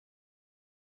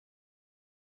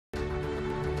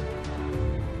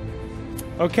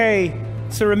Okay,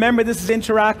 so remember this is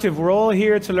interactive. We're all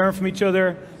here to learn from each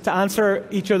other, to answer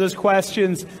each other's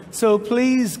questions. So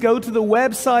please go to the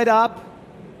website app,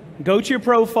 go to your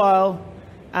profile,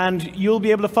 and you'll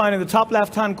be able to find in the top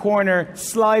left-hand corner,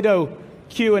 Slido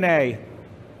Q&A.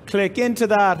 Click into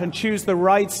that and choose the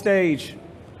right stage.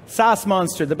 SaaS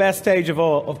Monster, the best stage of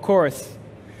all, of course.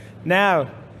 Now,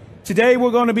 today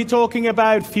we're going to be talking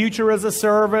about future as a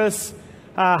service,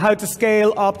 how to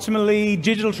scale optimally,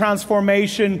 digital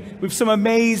transformation with some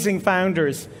amazing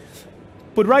founders.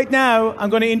 But right now, I'm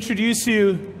going to introduce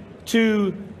you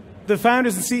to the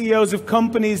founders and CEOs of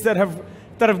companies that have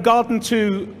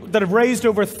raised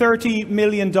over $30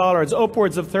 million,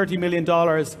 upwards of $30 million,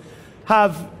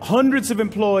 have hundreds of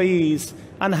employees,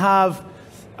 and have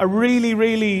a really,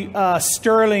 really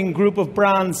sterling group of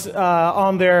brands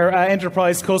on their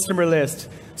enterprise customer list.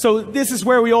 So this is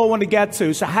where we all want to get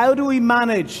to. So how do we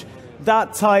manage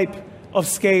that type of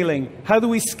scaling? How do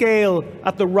we scale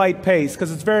at the right pace?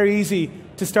 Because it's very easy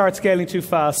to start scaling too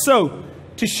fast. So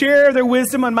to share their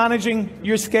wisdom on managing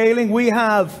your scaling, we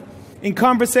have, in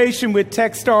conversation with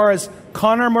Techstars,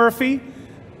 Connor Murphy,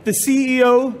 the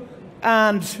CEO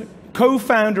and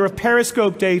co-founder of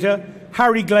Periscope Data,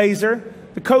 Harry Glaser,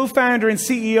 the co-founder and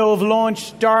CEO of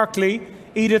Launch Darkly,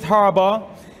 Edith Harbaugh,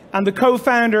 and the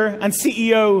co-founder and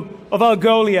CEO of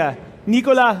Algolia,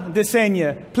 Nicolas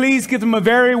Dessaigne. Please give them a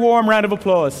very warm round of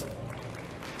applause.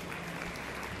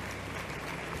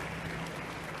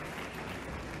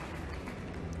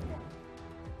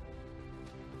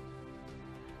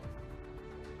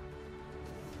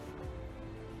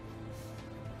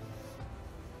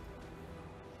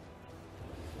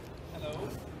 Hello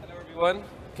everyone.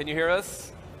 Can you hear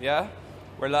us? Yeah?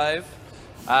 We're live.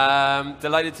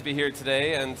 Delighted to be here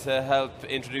today and to help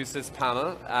introduce this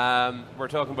panel. We're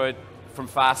talking about from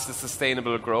fast to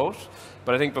sustainable growth.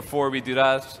 But I think before we do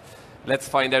that, let's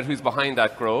find out who's behind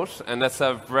that growth. And let's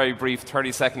have very brief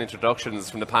 30-second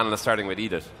introductions from the panelists, starting with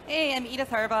Edith. Hey, I'm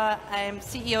Edith Harbaugh. I'm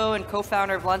CEO and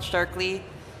co-founder of Launch Darkly.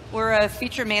 We're a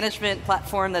feature management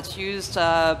platform that's used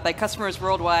by customers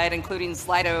worldwide, including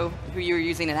Slido, who you're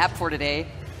using an app for today.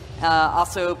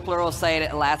 Also Pluralsight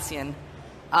at Atlassian.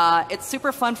 It's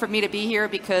super fun for me to be here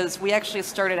because we actually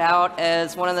started out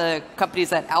as one of the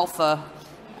companies at Alpha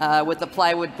with the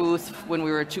plywood booth when we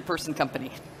were a two-person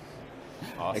company.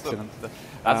 Awesome. Excellent.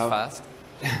 That's fast.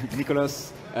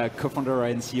 Nicolas, co-founder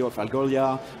and CEO of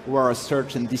Algolia. We are a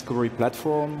search and discovery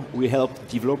platform. We help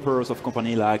developers of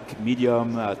companies like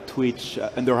Medium, Twitch,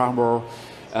 Under Armour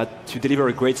to deliver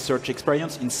a great search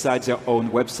experience inside their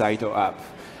own website or app.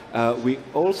 We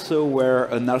also were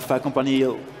an alpha company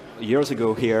years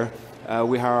ago here.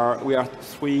 We are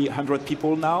 300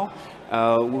 people now.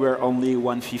 We were only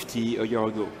 150 a year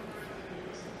ago.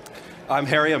 I'm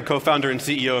Harry. I'm co-founder and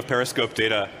CEO of Periscope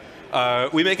Data.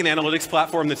 We make an analytics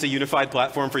platform that's a unified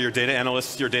platform for your data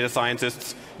analysts, your data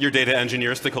scientists, your data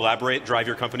engineers to collaborate, drive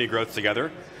your company growth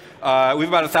together. We have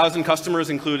about 1,000 customers,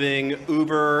 including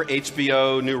Uber,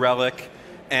 HBO, New Relic,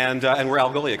 and we're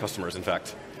Algolia customers, in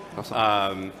fact.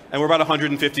 Awesome. And we're about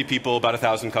 150 people, about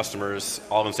 1,000 customers,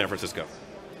 all in San Francisco.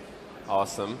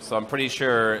 Awesome. So I'm pretty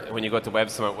sure when you go to Web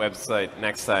Summit website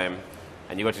next time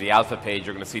and you go to the Alpha page,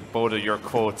 you're going to see both of your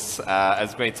quotes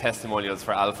as great testimonials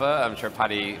for Alpha. I'm sure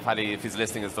Paddy, if he's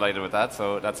listening, is delighted with that,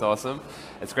 so that's awesome.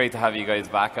 It's great to have you guys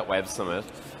back at Web Summit.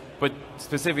 But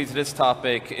specifically to this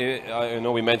topic, I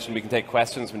know we mentioned we can take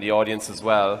questions from the audience as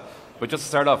well. But just to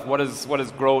start off, what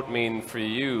does growth mean for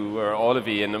you, or all of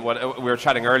you? And what we were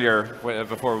chatting earlier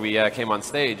before we came on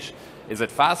stage. Is it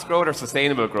fast growth or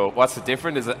sustainable growth? What's the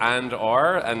difference? Is it and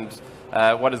or? And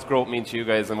what does growth mean to you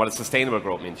guys? And what does sustainable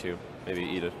growth mean to you? Maybe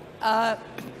Edith.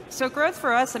 So growth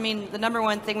for us, I mean, the number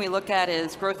one thing we look at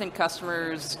is growth in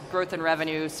customers, growth in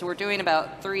revenue. So we're doing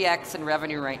about 3x in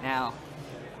revenue right now.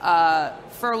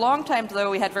 For a long time, though,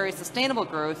 we had very sustainable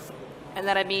growth. And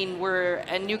that, I mean, we're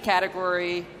a new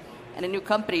category and a new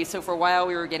company, so for a while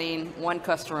we were getting one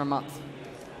customer a month,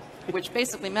 which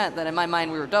basically meant that in my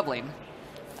mind we were doubling.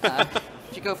 If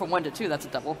you go from 1 to 2, that's a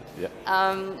double. Yeah.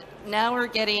 Now we're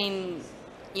getting,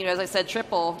 as I said,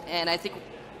 triple, and I think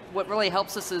what really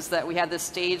helps us is that we had this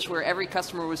stage where every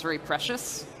customer was very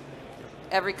precious.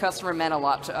 Every customer meant a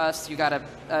lot to us. You got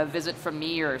a visit from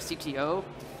me or a CTO.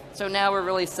 So now we're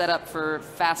really set up for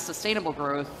fast, sustainable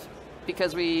growth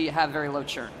because we have very low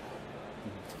churn.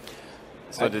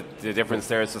 So the difference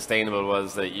there, sustainable,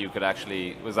 was that you could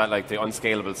actually, was that like the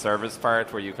unscalable service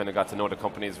part where you kind of got to know the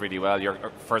companies really well? Your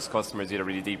first customers, you had a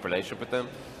really deep relationship with them?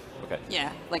 Okay.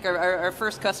 Yeah, like our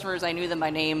first customers, I knew them by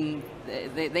name.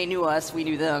 They knew us, we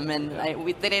knew them, and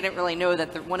they didn't really know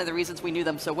that one of the reasons we knew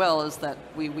them so well is that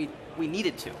we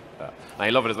needed to. I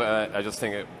love it as well. I just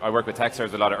think I work with tech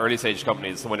startups, a lot of early stage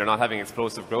companies, so when they're not having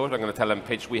explosive growth, I'm going to tell them,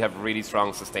 pitch, we have really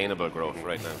strong sustainable growth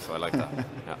right now, so I like that.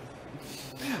 Yeah.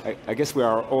 I guess we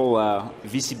are all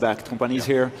VC-backed companies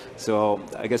here, so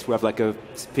I guess we have like a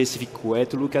specific way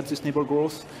to look at sustainable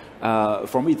growth.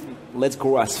 For me, let's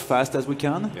grow as fast as we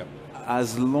can,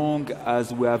 as long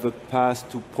as we have a path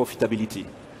to profitability.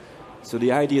 So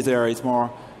the idea there is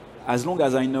more, as long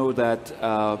as I know that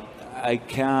I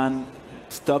can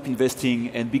stop investing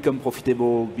and become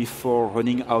profitable before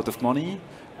running out of money,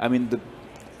 I mean,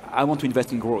 I want to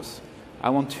invest in growth. I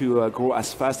want to grow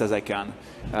as fast as I can.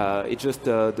 It's just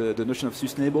the notion of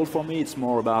sustainable for me. It's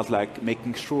more about like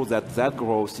making sure that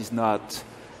growth is not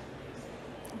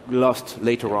lost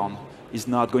later on, is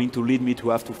not going to lead me to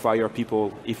have to fire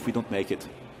people if we don't make it.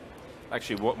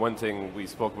 Actually, one thing we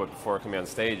spoke about before coming on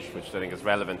stage, which I think is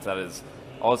relevant, that is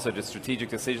also the strategic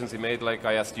decisions you made. Like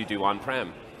I asked you to do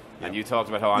on-prem. And you talked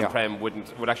about how on-prem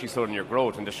would actually slow down your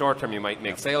growth. In the short term, you might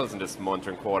make sales in this month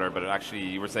or quarter, but actually,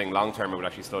 you were saying long term, it would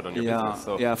actually slow down your business.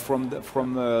 So. Yeah, from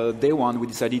day one, we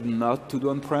decided not to do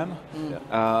on-prem.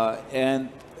 And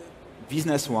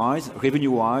business-wise,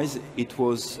 revenue-wise, it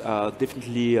was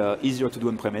definitely easier to do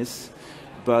on-premise.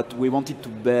 But we wanted to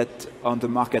bet on the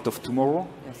market of tomorrow,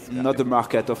 not the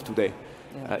market of today.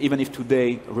 Even if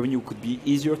today revenue could be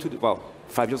easier to do, well,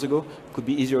 5 years ago, could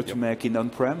be easier to make in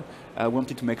on-prem. I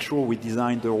wanted to make sure we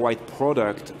designed the right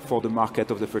product for the market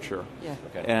of the future.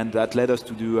 And that led us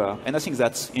to do, and I think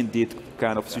that's indeed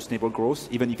kind of sustainable growth.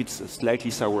 Even if it's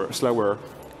slightly slower,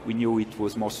 we knew it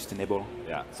was more sustainable.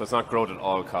 Yeah, so it's not growth at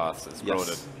all costs, it's growth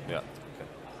at,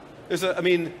 There's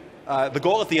the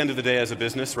goal at the end of the day as a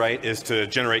business, right, is to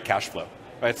generate cash flow.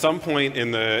 At some point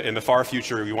in the far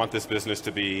future, we want this business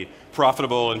to be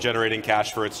profitable and generating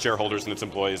cash for its shareholders and its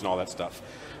employees and all that stuff.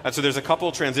 And so there's a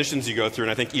couple transitions you go through,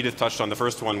 and I think Edith touched on the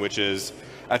first one, which is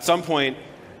at some point,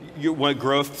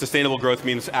 what sustainable growth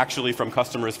means actually from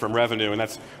customers, from revenue, and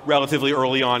that's relatively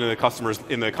early on in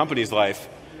the company's life.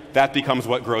 That becomes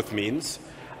what growth means.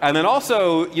 And then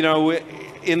also,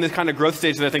 in the kind of growth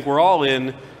stage that I think we're all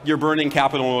in, you're burning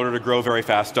capital in order to grow very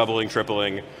fast, doubling,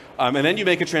 tripling. And then you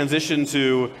make a transition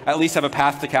to at least have a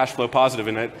path to cash flow positive.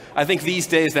 And I think these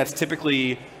days that's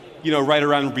typically, right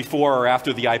around before or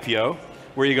after the IPO,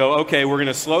 where you go, okay, we're going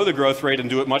to slow the growth rate and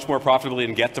do it much more profitably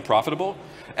and get to profitable.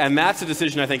 And that's a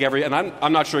decision I think and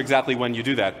I'm not sure exactly when you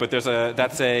do that, but that's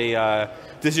a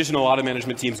decision a lot of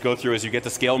management teams go through as you get to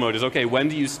scale mode is, okay, when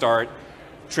do you start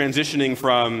transitioning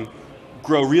from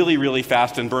grow really, really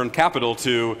fast and burn capital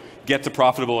to get to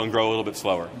profitable and grow a little bit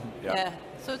slower? Yeah.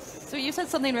 So you said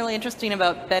something really interesting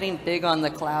about betting big on the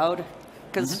cloud,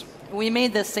 because we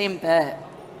made the same bet,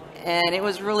 and it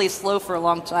was really slow for a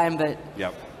long time, but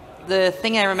the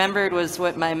thing I remembered was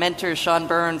what my mentor Sean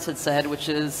Burns had said, which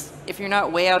is if you're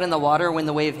not way out in the water when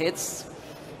the wave hits,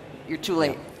 you're too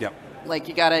late. Like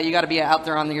you gotta be out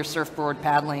there on your surfboard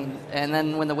paddling, and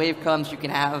then when the wave comes, you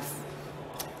can have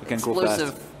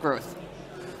explosive growth.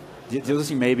 The other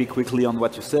thing, maybe quickly on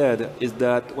what you said, is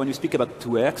that when you speak about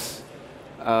 2x,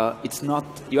 it's not.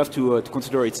 You have to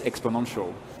consider it's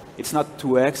exponential. It's not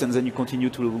 2x and then you continue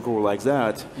to grow like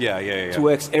that.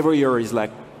 2x every year is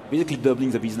like basically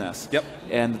doubling the business.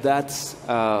 And that's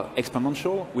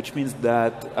exponential, which means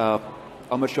that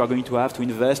how much you are going to have to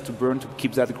invest to burn to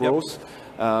keep that growth.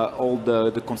 All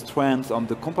the constraints on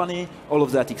the company, all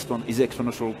of that is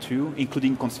exponential too,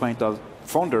 including constraint of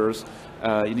founders.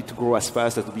 You need to grow as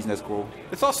fast as the business grows.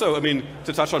 It's also,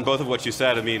 to touch on both of what you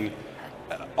said,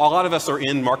 a lot of us are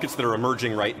in markets that are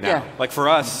emerging right now. Like for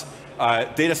us,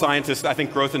 data scientists, I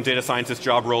think growth in data scientist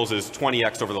job roles is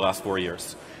 20x over the last 4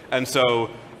 years. And so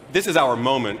this is our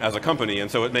moment as a company,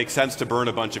 and so it makes sense to burn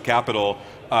a bunch of capital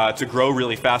to grow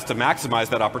really fast to maximize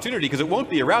that opportunity, because it won't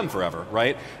be around forever,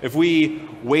 right? If we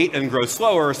wait and grow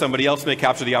slower, somebody else may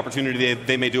capture the opportunity.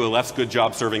 They may do a less good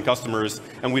job serving customers,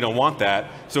 and we don't want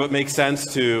that. So it makes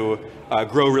sense to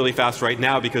grow really fast right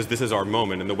now because this is our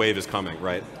moment and the wave is coming,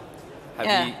 right?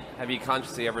 Have you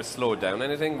consciously ever slowed down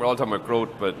anything? We're all talking about growth,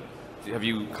 but have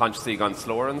you consciously gone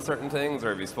slower on certain things, or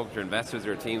have you spoken to your investors,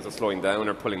 your teams of slowing down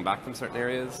or pulling back from certain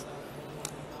areas?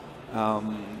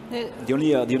 The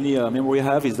only memory I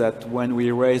have is that when we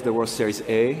raised our Series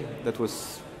A, that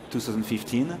was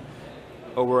 2015,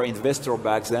 our investor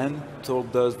back then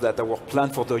told us that our plan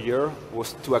for the year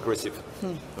was too aggressive.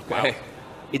 Okay.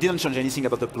 It didn't change anything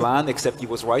about the plan, except he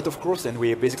was right, of course, and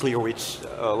we basically reached,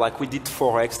 we did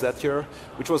 4x that year,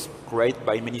 which was great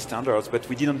by many standards, but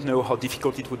we didn't know how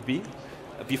difficult it would be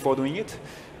before doing it.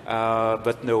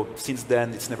 But no, since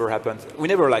then it's never happened. We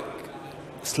never like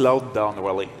slowed down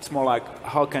really. It's more like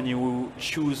how can you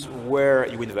choose where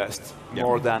you invest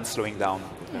more than slowing down.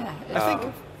 Yeah, I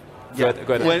think.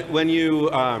 Go ahead. When you,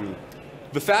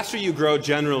 the faster you grow,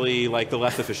 generally, like the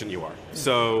less efficient you are.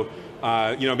 So,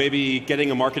 maybe getting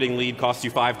a marketing lead costs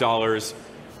you $5.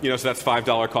 So that's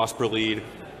 $5 cost per lead.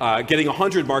 Getting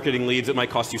 100 marketing leads, it might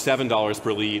cost you $7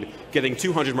 per lead. Getting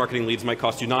 200 marketing leads might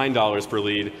cost you $9 per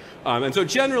lead. And so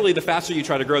generally, the faster you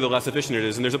try to grow, the less efficient it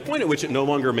is. And there's a point at which it no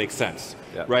longer makes sense,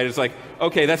 right? It's like,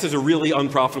 okay, this is a really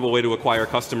unprofitable way to acquire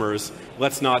customers.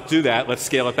 Let's not do that. Let's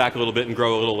scale it back a little bit and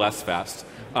grow a little less fast.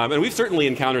 And we've certainly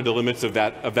encountered the limits of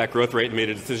that growth rate and made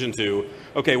a decision to,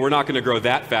 okay, we're not going to grow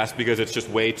that fast because it's just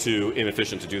way too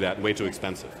inefficient to do that and way too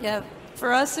expensive. Yeah,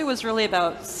 for us, it was really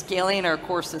about scaling our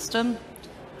core system.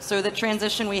 So the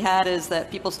transition we had is that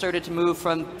people started to move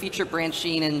from feature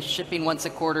branching and shipping once a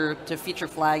quarter to feature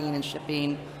flagging and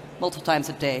shipping multiple times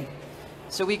a day.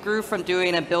 So we grew from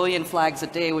doing 1 billion flags a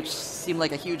day, which seemed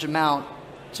like a huge amount,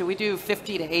 to we do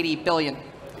 50 to 80 billion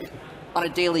on a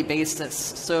daily basis.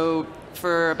 So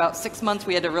for about 6 months,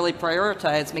 we had to really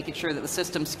prioritize making sure that the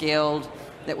system scaled,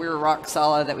 that we were rock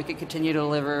solid, that we could continue to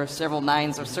deliver several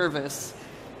nines of service.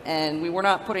 And we were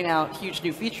not putting out huge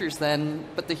new features then,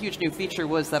 but the huge new feature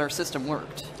was that our system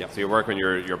worked. Yeah. So you work on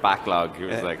your backlog. It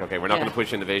was like, okay, we're not going to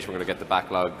push innovation. We're going to get the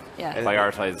backlog.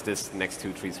 Prioritize this next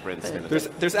 2-3 sprints.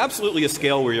 There's absolutely a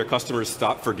scale where your customers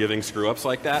stop forgiving screw ups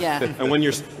like that. Yeah. And when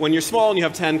you're small and you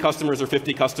have 10 customers or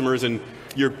 50 customers and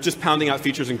you're just pounding out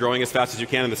features and growing as fast as you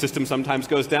can, and the system sometimes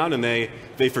goes down, and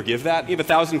they forgive that. You have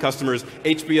 1,000 customers.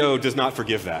 HBO does not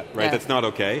forgive that, right? Yeah. That's not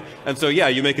okay. And so,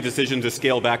 you make a decision to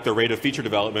scale back the rate of feature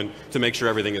development to make sure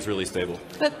everything is really stable.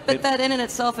 But that in and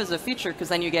itself is a feature, because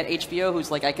then you get HBO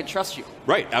who's like, I can trust you.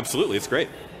 Right, absolutely. It's great.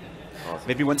 Awesome.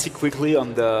 Maybe one thing quickly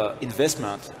on the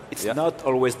investment. It's not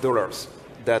always dollars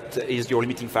that is your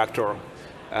limiting factor.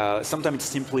 Sometimes it's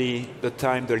simply the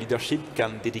time the leadership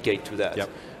can dedicate to that. Yep.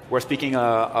 We're speaking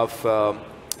of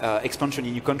expansion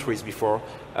in new countries before.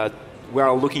 We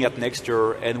are looking at next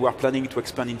year, and we're planning to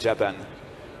expand in Japan.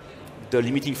 The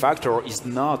limiting factor is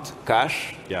not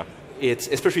cash. Yeah. It's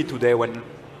especially today when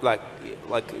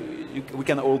we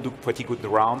can all do pretty good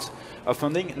rounds of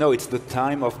funding. No, it's the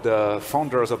time of the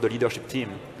founders of the leadership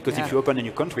team. Because if you open a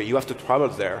new country, you have to travel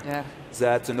there. Yeah.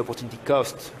 That's an opportunity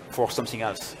cost for something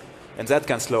else. And that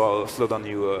can slow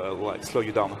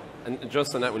you down. And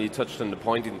just on that, when you touched on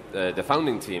the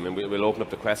founding team, and we'll open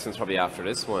up the questions probably after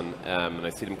this one, and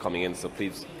I see them coming in, so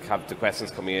please have the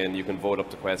questions coming in. You can vote up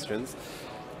the questions.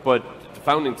 But the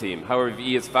founding team, however,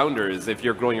 you as founders, if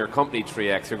you're growing your company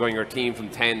 3x, you're growing your team from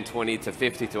 10, 20 to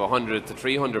 50 to 100 to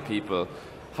 300 people,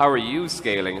 how are you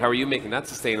scaling? How are you making that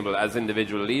sustainable as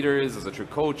individual leaders? Is it through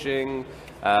coaching?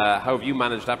 How have you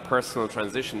managed that personal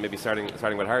transition, maybe starting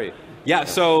with Harry? Yeah,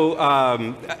 so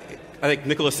I think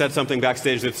Nicolas said something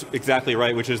backstage that's exactly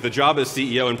right, which is the job as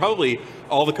CEO, and probably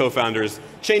all the co-founders,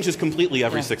 changes completely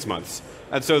every 6 months.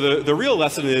 And so the real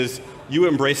lesson is you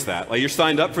embrace that. Like, you're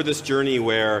signed up for this journey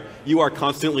where you are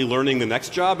constantly learning the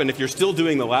next job, and if you're still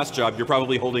doing the last job, you're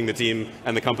probably holding the team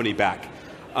and the company back.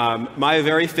 My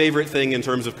very favorite thing in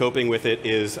terms of coping with it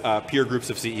is peer groups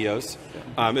of CEOs,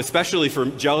 especially for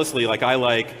jealously, like I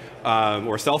like,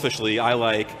 or selfishly, I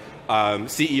like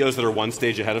CEOs that are one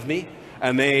stage ahead of me,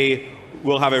 and they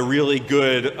will have a really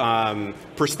good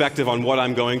perspective on what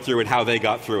I'm going through and how they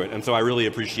got through it, and so I really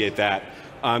appreciate that.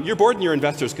 Your board and your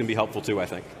investors can be helpful too, I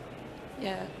think.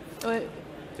 Yeah.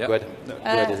 Yep. Go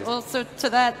ahead. Well, so to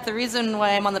that, the reason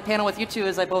why I'm on the panel with you two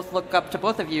is I both look up to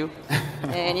both of you,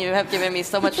 and you have given me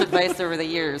so much advice over the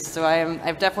years. So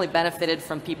I've definitely benefited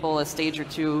from people a stage or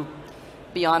two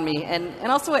beyond me,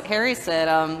 and also what Harry said,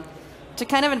 to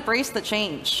kind of embrace the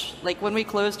change. Like when we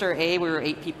closed our A, we were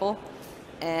 8 people,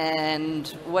 and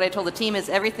what I told the team is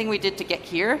everything we did to get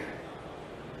here,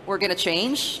 we're going to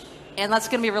change, and that's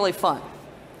going to be really fun.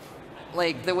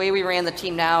 Like the way we ran the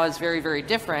team now is very, very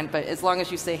different, but as long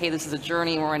as you say, hey, this is a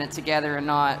journey, we're in it together and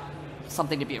not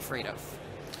something to be afraid of.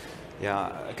 Yeah,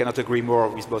 I cannot agree more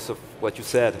with most of what you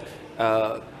said.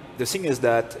 The thing is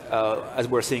that, as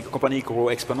we're saying, companies grow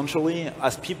exponentially.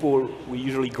 As people, we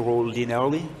usually grow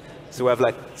linearly. So we have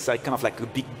kind of a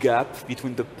big gap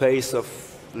between the pace of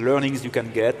learnings you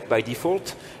can get by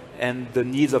default and the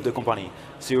needs of the company.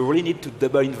 So you really need to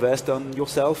double invest on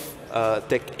yourself,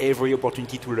 take every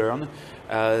opportunity to learn.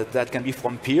 That can be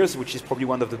from peers, which is probably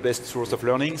one of the best sources of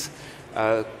learnings.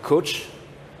 Coach.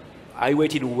 I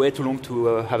waited way too long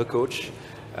to have a coach.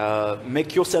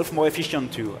 Make yourself more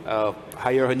efficient too.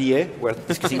 Hire an EA. We're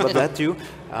discussing about that too.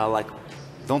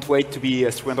 Don't wait to be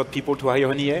 300 people to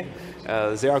hire an EA.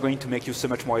 They are going to make you so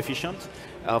much more efficient.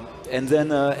 And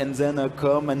then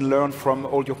come and learn from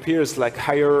all your peers, like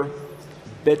hire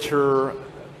better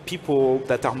people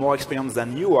that are more experienced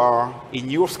than you are in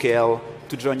your scale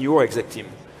to join your exec team.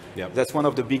 Yep. That's one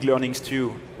of the big learnings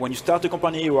too. When you start a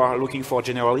company, you are looking for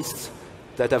generalists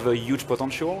that have a huge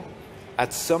potential.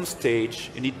 At some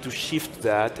stage, you need to shift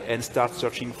that and start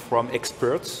searching from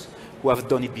experts who have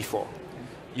done it before.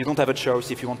 You don't have a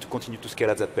choice if you want to continue to scale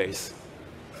at that pace.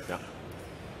 Yeah.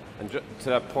 And to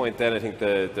that point then, I think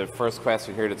the first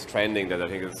question here that's trending that I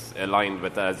think is aligned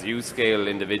with as you scale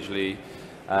individually,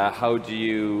 how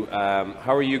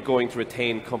are you going to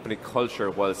retain company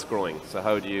culture whilst growing? So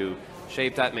how do you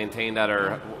shape that, maintain that,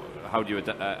 or how do you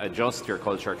adjust your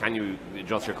culture? Can you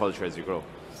adjust your culture as you grow?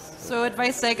 So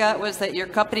advice I got was that your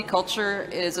company culture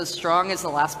is as strong as the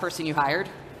last person you hired.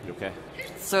 Okay.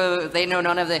 So they know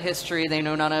none of the history, they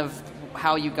know none of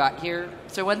how you got here.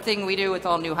 So one thing we do with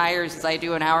all new hires is I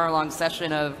do an hour-long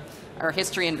session of our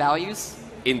history and values.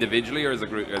 Individually or as a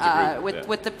group?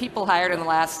 With the people hired in the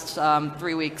last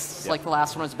 3 weeks, like the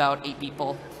last one was about 8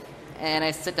 people. And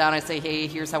I sit down and I say, hey,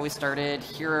 here's how we started,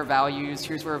 here are our values,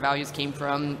 here's where our values came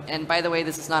from. And by the way,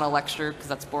 this is not a lecture because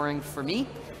that's boring for me.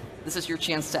 This is your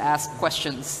chance to ask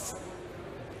questions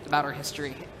about our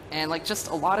history. And like just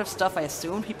a lot of stuff I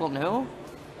assume people know,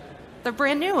 they're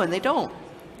brand new and they don't.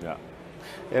 Yeah.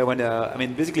 I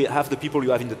mean, basically half the people you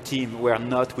have in the team were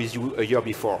not with you a year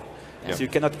before. Yeah. So you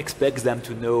cannot expect them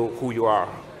to know who you are.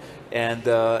 And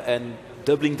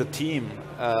doubling the team,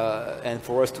 and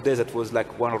for us today that was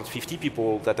like 150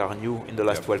 people that are new in the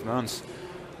last 12 months.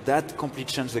 That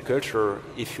completely changed the culture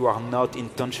if you are not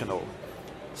intentional.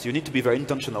 So you need to be very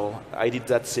intentional. I did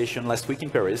that session last week in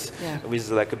Paris with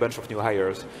like a bunch of new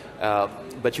hires.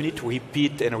 But you need to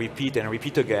repeat and repeat and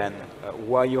repeat again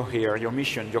why you're here, your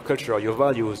mission, your culture, your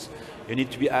values. You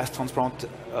need to be as transparent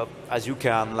as you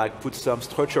can, like put some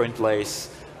structure in place,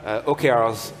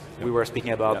 OKRs we were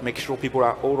speaking about, make sure people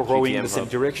are all rowing in the same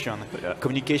direction,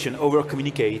 communication,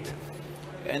 over-communicate.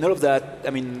 And all of that, I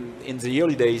mean, in the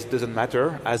early days doesn't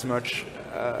matter as much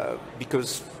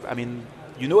because, I mean,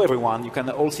 you know everyone, you can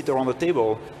all sit around the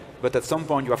table, but at some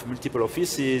point you have multiple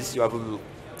offices, you have a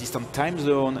distant time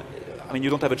zone. I mean, you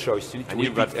don't have a choice. You need to and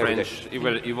you've got French.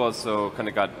 You've also kind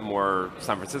of got more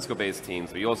San Francisco-based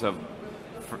teams, but you also have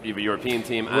you have a European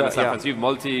team and a San Francisco. You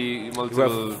have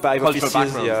multiple have 5 offices,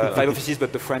 backgrounds. 5 offices,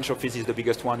 but the French office is the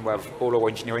biggest one. We have all our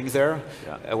engineering there.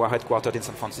 We're headquartered in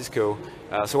San Francisco.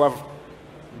 So we have,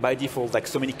 by default, like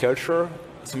so many culture,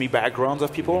 so many backgrounds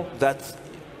of people. That's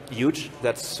huge.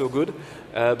 That's so good.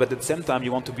 But at the same time,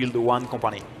 you want to build one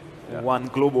company, one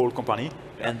global company.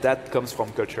 And that comes from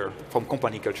culture, from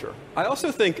company culture. I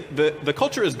also think the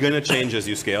culture is going to change as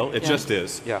you scale. It just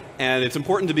is. Yeah. And it's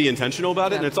important to be intentional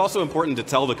about it, and it's also important to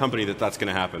tell the company that that's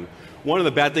going to happen. One of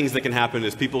the bad things that can happen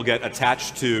is people get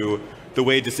attached to the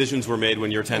way decisions were made when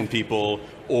you're 10 people,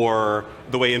 or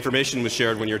the way information was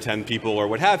shared when you're 10 people, or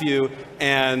what have you,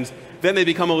 and then they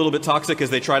become a little bit toxic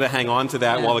as they try to hang on to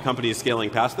that while the company is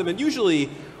scaling past them. And usually,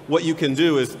 what you can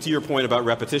do is, to your point about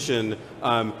repetition,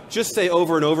 just say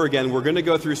over and over again, we're going to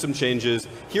go through some changes,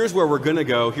 here's where we're going to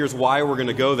go, here's why we're going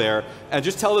to go there, and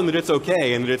just tell them that it's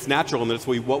okay and that it's natural and that it's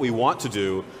what we want to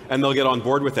do, and they'll get on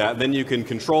board with that. Then you can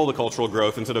control the cultural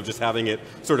growth instead of just having it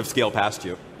sort of scale past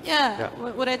you. Yeah.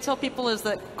 What I tell people is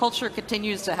that culture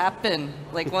continues to happen.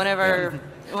 Like one of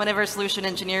our solution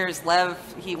engineers, Lev,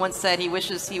 he once said he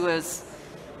wishes he was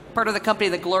part of the company,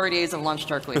 the glory days of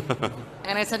LaunchDarkly.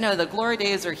 And I said, no, the glory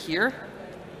days are here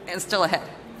and still ahead.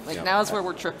 Like now is where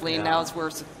we're tripling, now is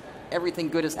where everything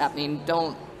good is happening.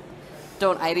 Don't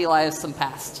idealize some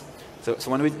past. So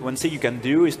one thing you can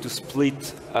do is to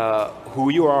split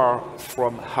who you are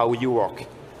from how you work.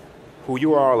 Who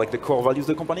you are, like the core values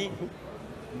of the company,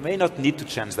 may not need to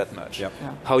change that much.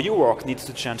 How you work needs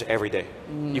to change every day.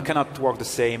 You cannot work the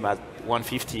same at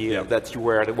 150 that you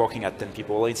were working at 10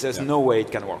 people. There's no way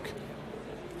it can work.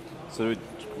 So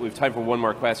we have time for one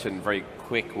more question, very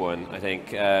quick one, I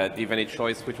think. Do you have any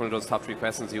choice which one of those top 3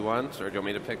 questions you want, or do you want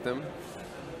me to pick them?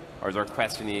 Or is there a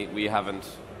question we haven't?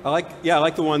 I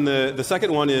like the one. The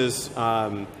second one is,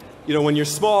 when you're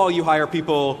small, you hire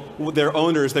people, they're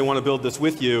owners, they want to build this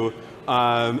with you.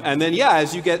 And then,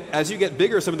 as you get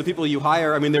bigger, some of the people you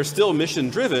hire, I mean, they're still mission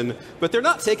driven, but they're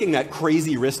not taking that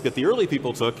crazy risk that the early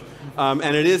people took.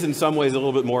 And it is in some ways a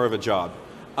little bit more of a job.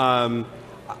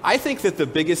 I think that the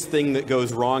biggest thing that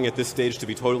goes wrong at this stage, to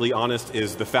be totally honest,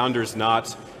 is the founders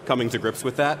not coming to grips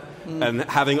with that and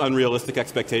having unrealistic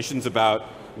expectations about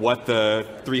what the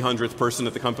 300th person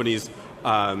at the company's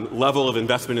level of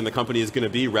investment in the company is going to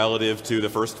be relative to the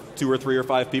first 2 or 3 or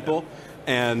 5 people.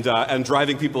 and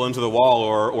driving people into the wall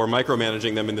or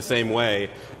micromanaging them in the same way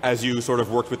as you sort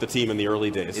of worked with the team in the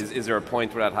early days. Is there a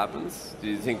point where that happens? Do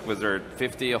you think, was there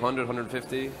 50, 100,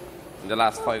 150 in the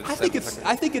last 5 seconds?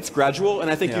 I think it's gradual, and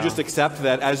I think you just accept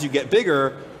that as you get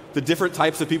bigger, the different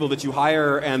types of people that you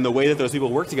hire and the way that those people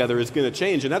work together is going to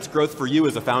change, and that's growth for you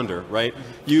as a founder, right?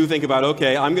 You think about,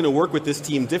 okay, I'm going to work with this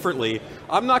team differently.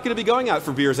 I'm not going to be going out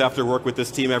for beers after work with this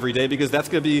team every day because that's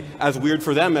going to be as weird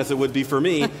for them as it would be for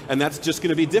me, and that's just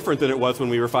going to be different than it was when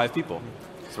we were 5 people.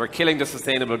 So we're killing the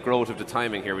sustainable growth of the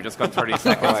timing here. We just got 30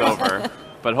 seconds over.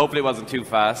 But hopefully it wasn't too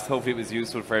fast. Hopefully it was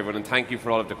useful for everyone. And thank you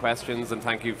for all of the questions, and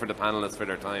thank you for the panelists for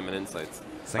their time and insights.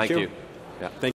 Thank you. Yeah. Thank